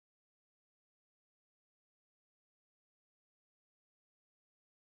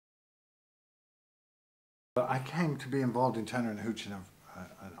But I came to be involved in Turner and Hooch in an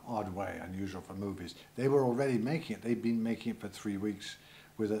odd way, unusual for movies. They were already making it. They'd been making it for 3 weeks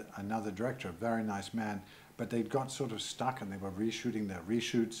with another director, a very nice man, but they'd got sort of stuck and they were reshooting their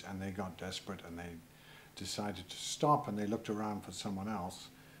reshoots and they got desperate and they decided to stop and they looked around for someone else.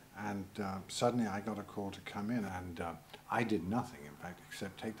 And suddenly I got a call to come in and I did nothing, in fact,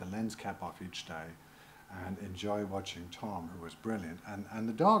 except take the lens cap off each day and enjoy watching Tom, who was brilliant, and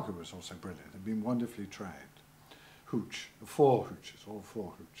the dog, who was also brilliant, had been wonderfully trained. Hooch, 4 Hooches, all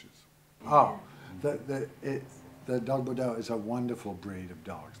 4 Hooches. Oh, the Dog Bordeaux is a wonderful breed of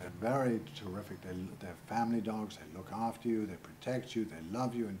dogs. They're very terrific. They're family dogs. They look after you. They protect you. They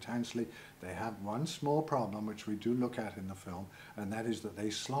love you intensely. They have one small problem, which we do look at in the film, and that is that they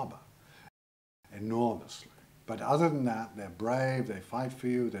slobber enormously. But other than that, they're brave. They fight for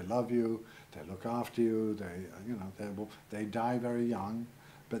you. They love you. They look after you. They die very young,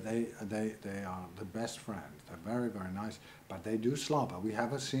 but they are the best friends. They're very, very nice, but they do slobber. We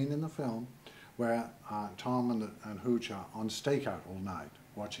have a scene in the film where Tom and Hooch are on stakeout all night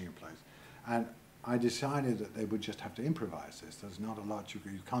watching a place, and I decided that they would just have to improvise this. There's not a lot you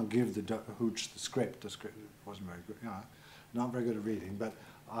can't give the Hooch the script. The script wasn't very good, not very good at reading, but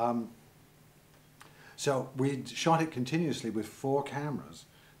so we shot it continuously with 4 cameras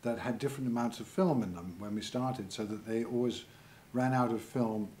that had different amounts of film in them when we started, so that they always ran out of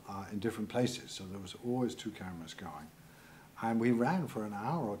film in different places. So there was always 2 cameras going. And we ran for an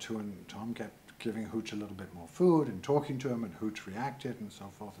hour or 2, and Tom kept giving Hooch a little bit more food and talking to him, and Hooch reacted and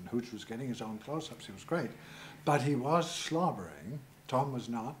so forth, and Hooch was getting his own close-ups. He was great. But he was slobbering. Tom was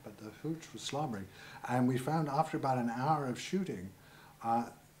not, but the Hooch was slobbering. And we found after about an hour of shooting,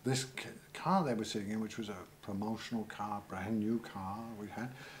 this car they were sitting in, which was a promotional car, brand new car we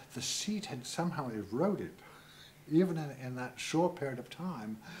had, the seat had somehow eroded. Even in that short period of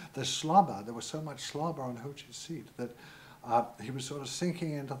time, the slobber, there was so much slobber on Hooch's seat that he was sort of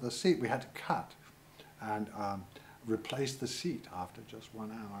sinking into the seat. We had to cut and replace the seat after just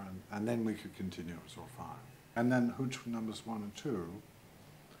 1 hour, and then we could continue. It was all fine. And then Hooch numbers 1 and 2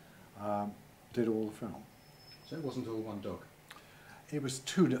 did all the film. So it wasn't all one dog? It was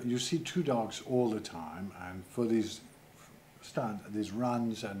 2. You see 2 dogs all the time, and for these stunts, these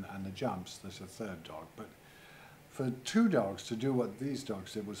runs and the jumps, there's a 3rd dog. But for 2 dogs to do what these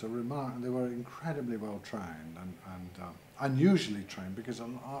dogs did was a they were incredibly well trained and unusually trained, because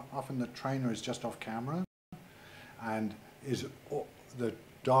often the trainer is just off camera and the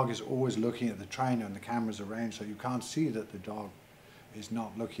dog is always looking at the trainer and the camera's arranged so you can't see that the dog is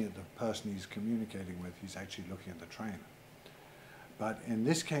not looking at the person he's communicating with, he's actually looking at the trainer. But in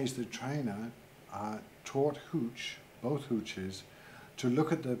this case, the trainer taught Hooch, both Hooches, to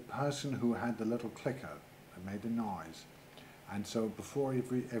look at the person who had the little clicker that made the noise. And so before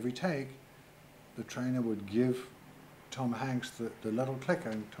every take, the trainer would give Tom Hanks the little clicker,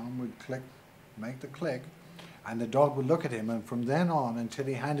 and Tom would make the click, and the dog would look at him, and from then on until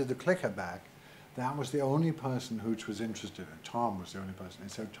he handed the clicker back, that was the only person Hooch was interested in. Tom was the only person.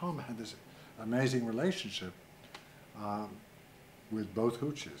 And so Tom had this amazing relationship with both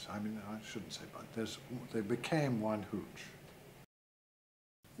Hooches. I mean, I shouldn't say but, they became one Hooch.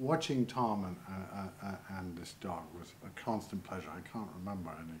 Watching Tom and this dog was a constant pleasure. I can't remember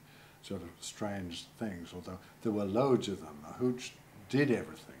any sort of strange things, although there were loads of them. Hooch did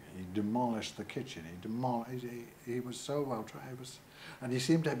everything. He demolished the kitchen. He was so well trained, and he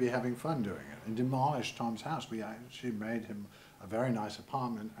seemed to be having fun doing it. And demolished Tom's house. We actually made him a very nice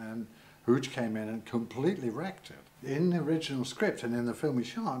apartment, and Hooch came in and completely wrecked it. In the original script and in the film we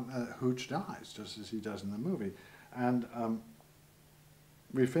shot, Hooch dies, just as he does in the movie. And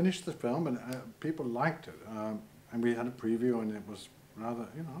we finished the film, and people liked it. And we had a preview, and it was rather,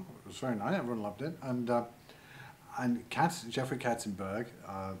 it was very nice. Everyone loved it. And Jeffrey Katzenberg,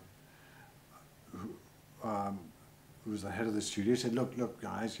 who was the head of the studio, said, look,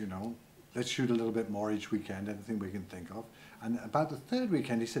 guys, let's shoot a little bit more each weekend, anything we can think of. And about the 3rd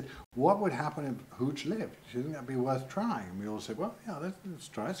weekend, he said, what would happen if Hooch lived? Do you think that'd be worth trying? And we all said, well, yeah, let's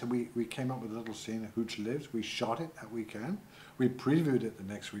try it. So we came up with a little scene of Hooch Lives. We shot it that weekend. We previewed it the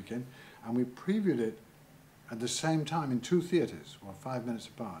next weekend. And we previewed it at the same time in 2 theaters, or 5 minutes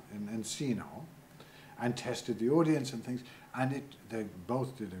apart, in Encino, and tested the audience and things. And they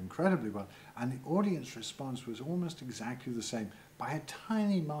both did incredibly well. And the audience response was almost exactly the same. By a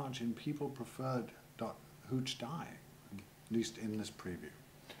tiny margin, people preferred Hooch dying, at least in this preview.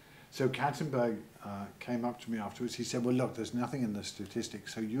 So Katzenberg came up to me afterwards. He said, well, look, there's nothing in the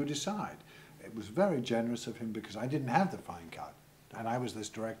statistics, so you decide. It was very generous of him because I didn't have the fine cut, and I was this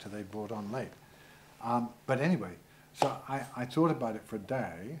director they brought on late. But anyway, so I thought about it for a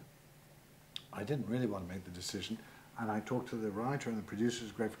day, I didn't really want to make the decision, and I talked to the writer and the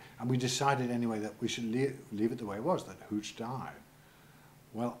producers, and we decided anyway that we should leave it the way it was, that Hooch died.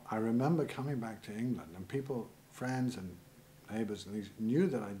 Well, I remember coming back to England, and people, friends and neighbours and these, knew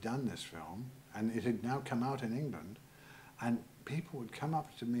that I'd done this film, and it had now come out in England, and people would come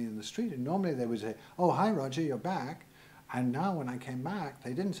up to me in the street, and normally they would say, "Oh, hi Roger, you're back." And now when I came back,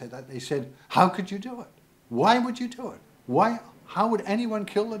 they didn't say that. They said, "How could you do it? Why would you do it? How would anyone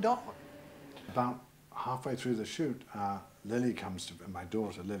kill the dog?" About halfway through the shoot, Lily comes to, my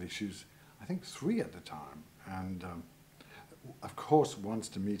daughter Lily, she's I think 3 at the time, and of course wants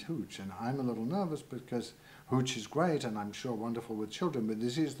to meet Hooch, and I'm a little nervous because Hooch is great and I'm sure wonderful with children, but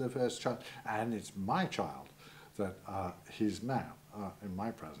this is the first child, and it's my child that he's met, in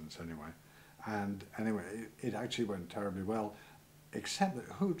my presence anyway. And anyway, it actually went terribly well, except that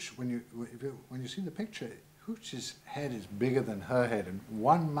Hooch, when you see the picture, Hooch's head is bigger than her head, and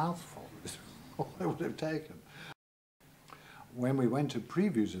one mouthful is all it would have taken. When we went to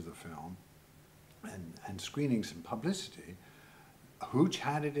previews of the film and screenings and publicity, Hooch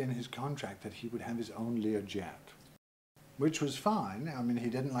had it in his contract that he would have his own Learjet, which was fine. I mean, he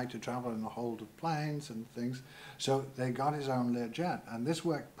didn't like to travel in the hold of planes and things, so they got his own Learjet, and this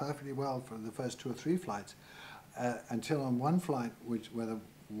worked perfectly well for the first 2 or 3 flights, until on one flight where the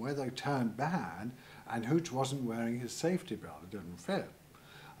weather turned bad, and Hooch wasn't wearing his safety belt, it didn't fit,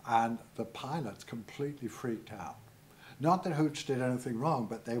 and the pilots completely freaked out. Not that Hooch did anything wrong,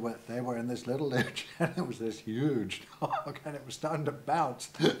 but they were in this little Learjet, and it was this huge dog, and it was starting to bounce.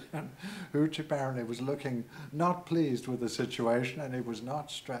 And Hooch apparently was looking not pleased with the situation, and he was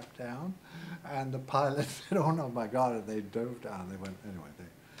not strapped down. And the pilot said, "Oh no, my God!" And they dove down. They went anyway.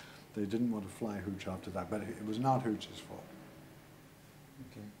 They didn't want to fly Hooch after that, but it was not Hooch's fault.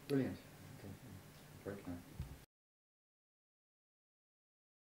 Okay, brilliant. Okay, very kind.